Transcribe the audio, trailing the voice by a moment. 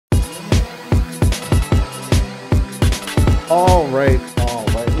All right, all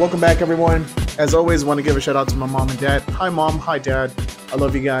right. Welcome back, everyone. As always, want to give a shout out to my mom and dad. Hi, mom. Hi, dad. I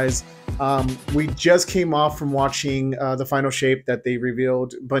love you guys. We just came off from watching the final shape that they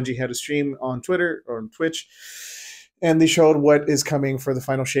revealed. Bungie had a stream on Twitter or on Twitch, and they showed what is coming for the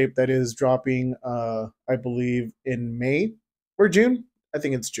final shape that is dropping, I believe, in May or June. I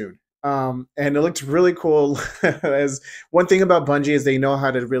think it's June. And it looked really cool. As one thing about Bungie is they know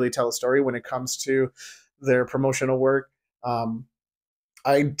how to really tell a story when it comes to their promotional work. um,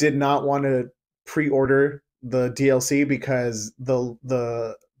 I did not want to pre-order the DLC because the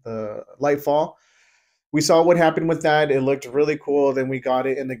Lightfall. We saw what happened with that. It looked really cool. Then we got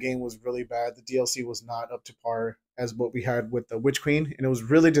it, and the game was really bad. The DLC was not up to par as what we had with the Witch Queen, and it was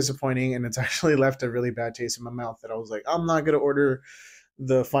really disappointing. And it's actually left a really bad taste in my mouth that I was like, I'm not gonna order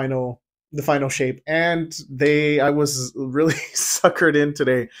the final the final shape. And I was really suckered in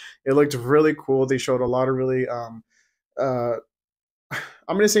today. It looked really cool. They showed a lot of really uh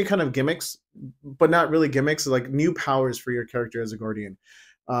I'm gonna say kind of gimmicks, but not really gimmicks, like new powers for your character as a guardian.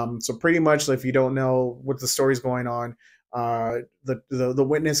 So pretty much, if you don't know what the story's going on, the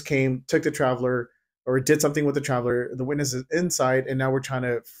witness came, took the traveler, or did something with the traveler. The witness is inside, and now we're trying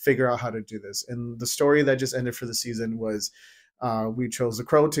to figure out how to do this. And the story that just ended for the season was we chose the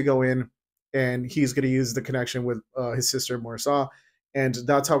crow to go in, and he's going to use the connection with his sister Morsa, and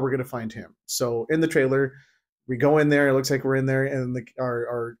that's how we're going to find him. So in the trailer, we go in there. It looks like we're in there, and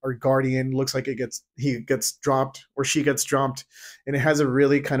our guardian looks like he gets dropped or she gets dropped, and it has a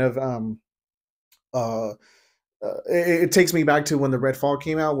really kind of uh, it takes me back to when the Red Fall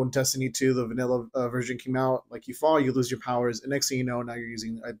came out, when Destiny 2, the vanilla version came out. Like you fall, you lose your powers, and next thing you know, now you're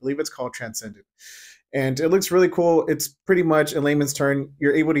using, I believe it's called Transcendent, and it looks really cool. It's pretty much in layman's term,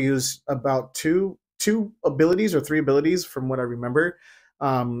 you're able to use about two abilities or three abilities from what I remember.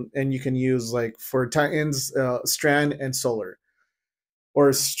 And you can use, like, for Titans, Strand and Solar,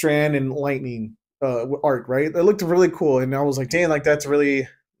 or Strand and Lightning art, right? It looked really cool, and I was like, "Dang, like that's really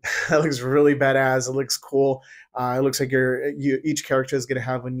that looks really badass. It looks cool. It looks like each character is gonna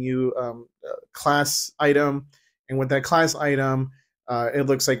have a new class item, and with that class item, it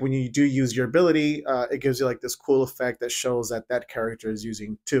looks like when you do use your ability, it gives you like this cool effect that shows that that character is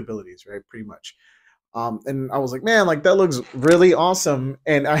using two abilities, right? Pretty much. And I was like, man, like that looks really awesome.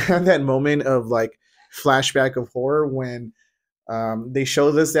 And I had that moment of like flashback of horror when they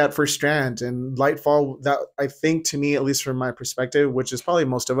showed us that for Strand and Lightfall. That, I think, to me, at least from my perspective, which is probably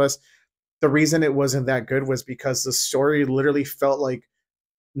most of us, the reason it wasn't that good was because the story literally felt like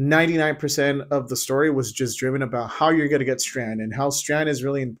 99% of the story was just driven about how you're going to get Strand and how Strand is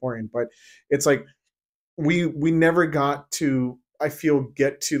really important. But it's like we never got to, I feel,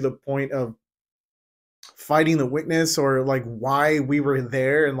 get to the point of fighting the witness, or like why we were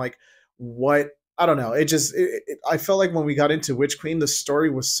there, and like what, I don't know. I felt like when we got into Witch Queen, the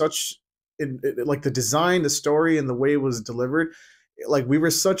story was such, like the design, the story, and the way it was delivered, like we were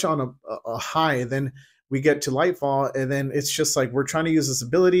such on a high. Then we get to Lightfall, and then it's just like we're trying to use this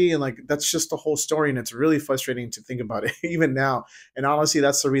ability, and like that's just the whole story, and it's really frustrating to think about it even now. And honestly,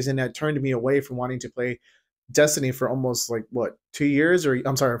 that's the reason that turned me away from wanting to play Destiny for almost, like, what, 2 years, or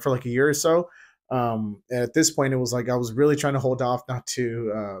I'm sorry, for like a year or so. At this point, it was like I was really trying to hold off not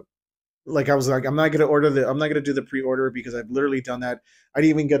to. Like I was like, I'm not gonna do the pre-order because I've literally done that. I didn't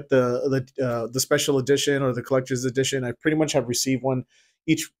even get the special edition or the collector's edition. I pretty much have received one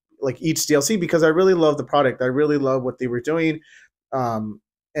each, like each DLC, because I really love the product. I really love what they were doing. And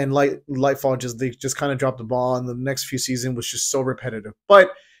Lightfall, they just kind of dropped the ball, and the next few seasons was just so repetitive.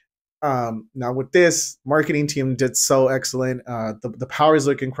 But now with this, marketing team did so excellent. The powers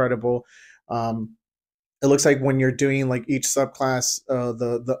look incredible. Um, it looks like when you're doing like each subclass,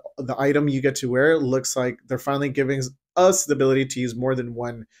 the item you get to wear, looks like they're finally giving us the ability to use more than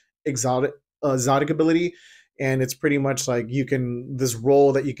one exotic exotic ability. And it's pretty much like you can, this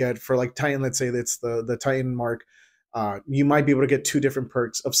role that you get for like Titan, let's say that's the Titan mark. You might be able to get two different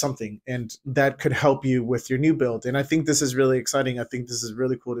perks of something, and that could help you with your new build. And I think this is really exciting. I think this is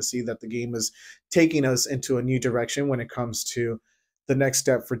really cool to see that the game is taking us into a new direction when it comes to the next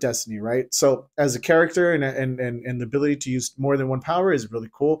step for Destiny, right? So as a character, and the ability to use more than one power is really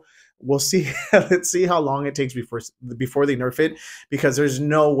cool. We'll see. Let's see how long it takes before they nerf it, because there's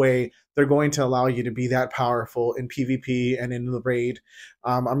no way they're going to allow you to be that powerful in PvP and in the raid.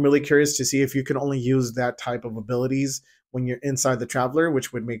 I'm really curious to see if you can only use that type of abilities when you're inside the Traveler,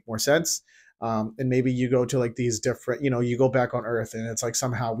 which would make more sense. And maybe you go to like these different, you go back on Earth, and it's like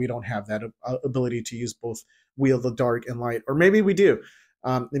somehow we don't have that ability to use both wield the dark and light, or maybe we do.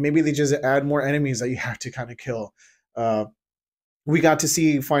 And maybe they just add more enemies that you have to kind of kill. Uh, we got to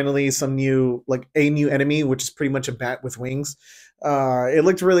see finally some new, like a new enemy, which is pretty much a bat with wings. It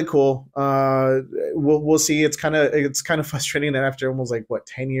looked really cool. We'll see. It's kind of frustrating that after almost like what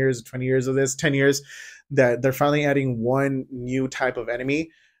 10 years, 20 years of this, 10 years, that they're finally adding one new type of enemy.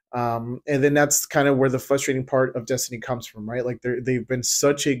 And then that's kind of where the frustrating part of Destiny comes from, right? Like they've been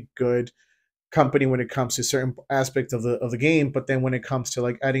such a good company when it comes to certain aspects of the game, but then when it comes to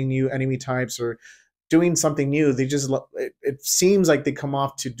like adding new enemy types or doing something new, it seems like they come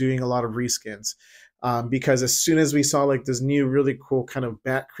off to doing a lot of reskins. Because as soon as we saw like this new really cool kind of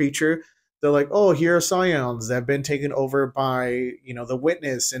bat creature, they're like, oh, here are scions that have been taken over by the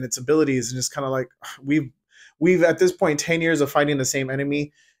witness and its abilities, and it's kind of like we've at this point 10 years of fighting the same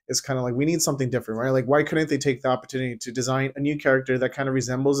enemy. It's kind of like we need something different, right? Like why couldn't they take the opportunity to design a new character that kind of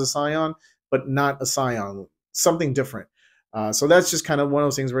resembles a scion but not a scion, something different. So that's just kind of one of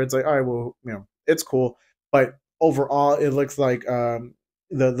those things where it's like, all right, well, it's cool, but overall, it looks like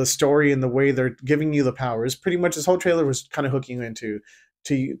the story and the way they're giving you the powers. Pretty much, this whole trailer was kind of hooking you into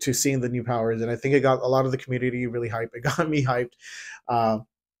to seeing the new powers, and I think it got a lot of the community really hyped. It got me hyped. Uh,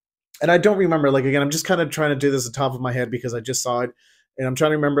 and I don't remember. Like again, I'm just kind of trying to do this at the top of my head because I just saw it, and I'm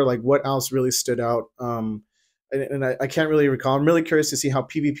trying to remember like what else really stood out. And I can't really recall. I'm really curious to see how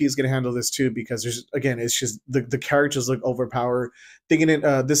PvP is going to handle this too, because there's again, it's just the characters look overpowered. Thinking it,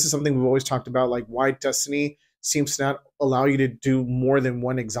 this is something we've always talked about, like why Destiny seems to not allow you to do more than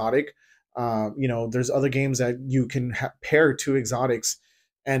one exotic. There's other games that you can pair two exotics,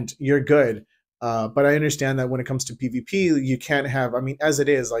 and you're good. But I understand that when it comes to PvP, you can't have. I mean, as it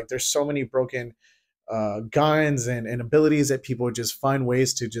is, like there's so many broken guns and abilities that people just find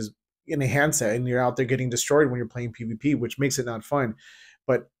ways to just enhance it, and you're out there getting destroyed when you're playing PvP, which makes it not fun.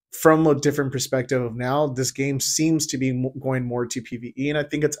 But from a different perspective of now, this game seems to be going more to PvE, and I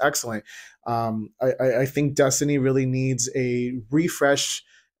think it's excellent. I think Destiny really needs a refresh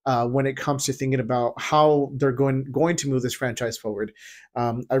when it comes to thinking about how they're going to move this franchise forward.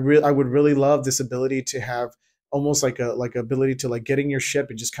 I would really love this ability to have almost like ability to like get in your ship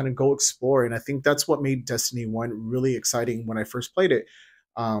and just kind of go explore. And I think that's what made Destiny 1 really exciting when I first played it.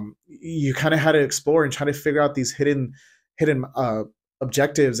 You kind of had to explore and try to figure out these hidden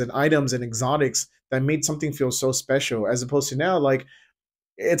objectives and items and exotics that made something feel so special, as opposed to now, like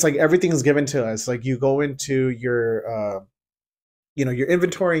it's like everything is given to us. Like you go into your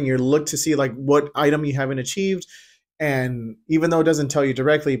inventory and you look to see like what item you haven't achieved, and even though it doesn't tell you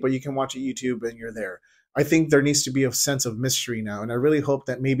directly, but you can watch a YouTube and you're there. I think there needs to be a sense of mystery now, and I really hope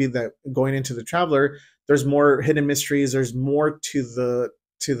that maybe that going into the Traveler, there's more hidden mysteries, there's more to the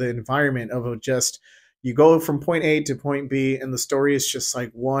environment of just you go from point A to point B, and the story is just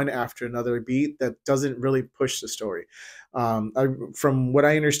like one after another beat that doesn't really push the story. From what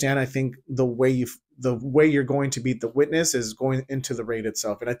I understand, I think the way you're going to beat the witness is going into the raid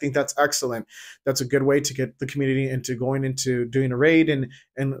itself, and I think that's excellent. That's a good way to get the community into going into doing a raid, and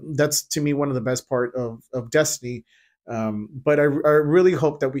that's to me one of the best part of Destiny. But I really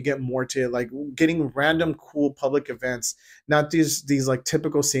hope that we get more to like getting random cool public events, not these like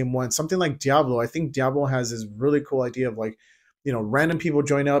typical same ones. Something like Diablo. I think Diablo has this really cool idea of like, random people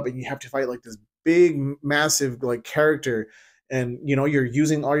join up and you have to fight like this big, massive like character, and you're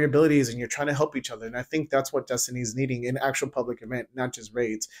using all your abilities and you're trying to help each other. And I think that's what Destiny is needing, in actual public event, not just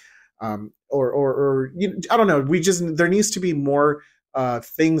raids. I don't know. There needs to be more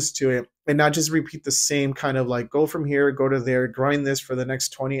things to it, and not just repeat the same kind of like go from here, go to there, grind this for the next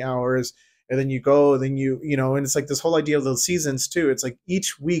 20 hours, and then you go, then and it's like this whole idea of the seasons too. It's like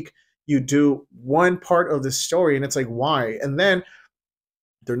each week you do one part of the story, and it's like why? And then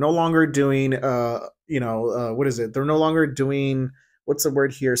they're no longer doing what is it? They're no longer doing, what's the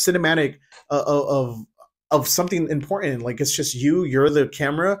word here, cinematic of something important. Like it's just you're the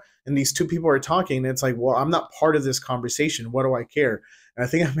camera, and these two people are talking, and it's like, well, I'm not part of this conversation, what do I care? And I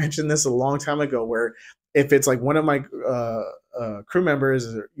think I mentioned this a long time ago, where if it's like one of my crew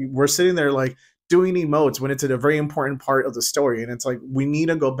members, we're sitting there like doing emotes when it's a very important part of the story, and it's like we need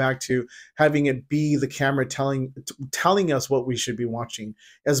to go back to having it be the camera telling us what we should be watching,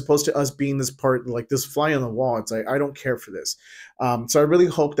 as opposed to us being this part, like this fly on the wall. It's like I don't care for this. So I really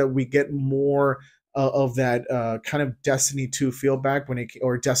hope that we get more of that kind of Destiny 2 feel back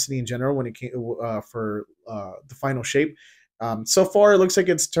or Destiny in general when it came for the final shape. So far, it looks like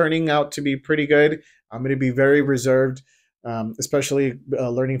it's turning out to be pretty good. I'm going to be very reserved, especially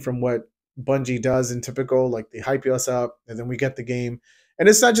learning from what Bungie does in typical, like they hype us up and then we get the game. And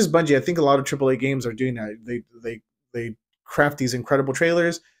it's not just Bungie. I think a lot of AAA games are doing that. They craft these incredible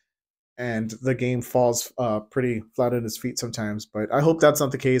trailers, and the game falls pretty flat on its feet sometimes. But I hope that's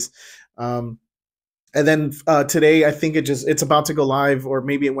not the case. Um, And then today, I think it's about to go live, or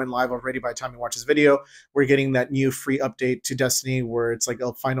maybe it went live already by the time you watch this video. We're getting that new free update to Destiny where it's like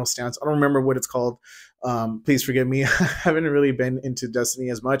a final stance. I don't remember what it's called. Please forgive me. I haven't really been into Destiny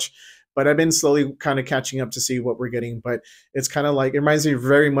as much, but I've been slowly kind of catching up to see what we're getting. But it's kind of like, it reminds me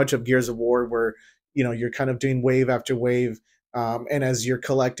very much of Gears of War, where you're kind of doing wave after wave. And as you're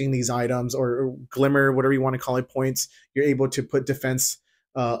collecting these items, or glimmer, whatever you want to call it, points, you're able to put defense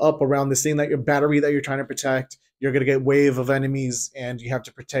up around this thing, that your battery that you're trying to protect. You're going to get wave of enemies, and you have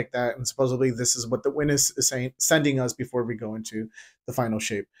to protect that. And supposedly, this is what the witness is saying, sending us before we go into the final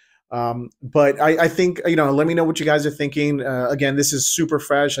shape. But I think, let me know what you guys are thinking. Again, this is super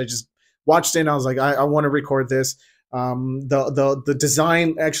fresh. I just watched it and I was like, I want to record this. The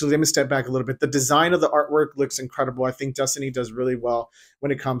design, actually, let me step back a little bit. The design of the artwork looks incredible. I think Destiny does really well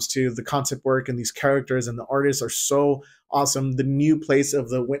when it comes to the concept work, and these characters and the artists are so awesome. The new place of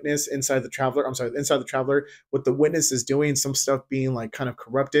the witness inside the traveler, inside the traveler, what the witness is doing, some stuff being like kind of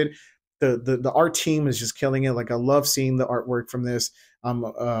corrupted. The art team is just killing it. Like, I love seeing the artwork from this.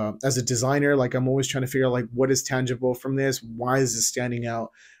 As a designer, like, I'm always trying to figure out like what is tangible from this, why is this standing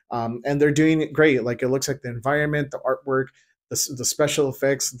out. And they're doing it great. Like, it looks like the environment, the artwork, the special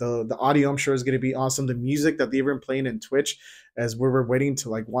effects, the audio, I'm sure, is going to be awesome. The music that they were playing in Twitch as we were waiting to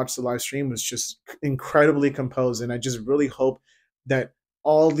like watch the live stream was just incredibly composed. And I just really hope that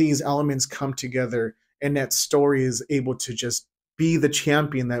all these elements come together and that story is able to just be the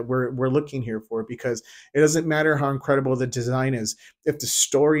champion that we're looking here for, because it doesn't matter how incredible the design is. If the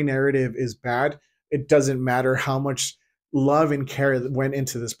story narrative is bad, it doesn't matter how much love and care that went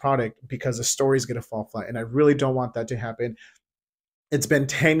into this product, because the story is going to fall flat. And I really don't want that to happen. It's been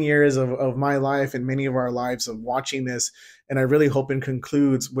 10 years of my life and many of our lives of watching this, and I really hope it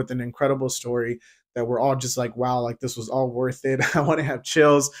concludes with an incredible story that we're all just like, wow, like, this was all worth it. I want to have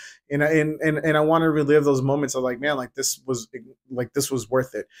chills, and I want to relive those moments of like, man, like, this was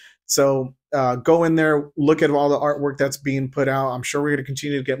worth it. So go in there, look at all the artwork that's being put out. I'm sure we're going to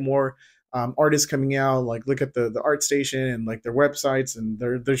continue to get more artists coming out. Like, look at the art station and like their websites, and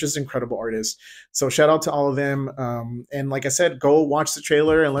they're just incredible artists. So shout out to all of them. And like I said, go watch the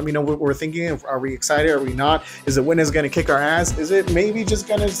trailer and let me know what we're thinking. Are we excited? Are we not? Is it Winner's going to kick our ass? Is it maybe just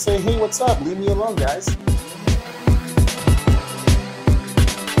going to say, hey, what's up? Leave me alone, guys.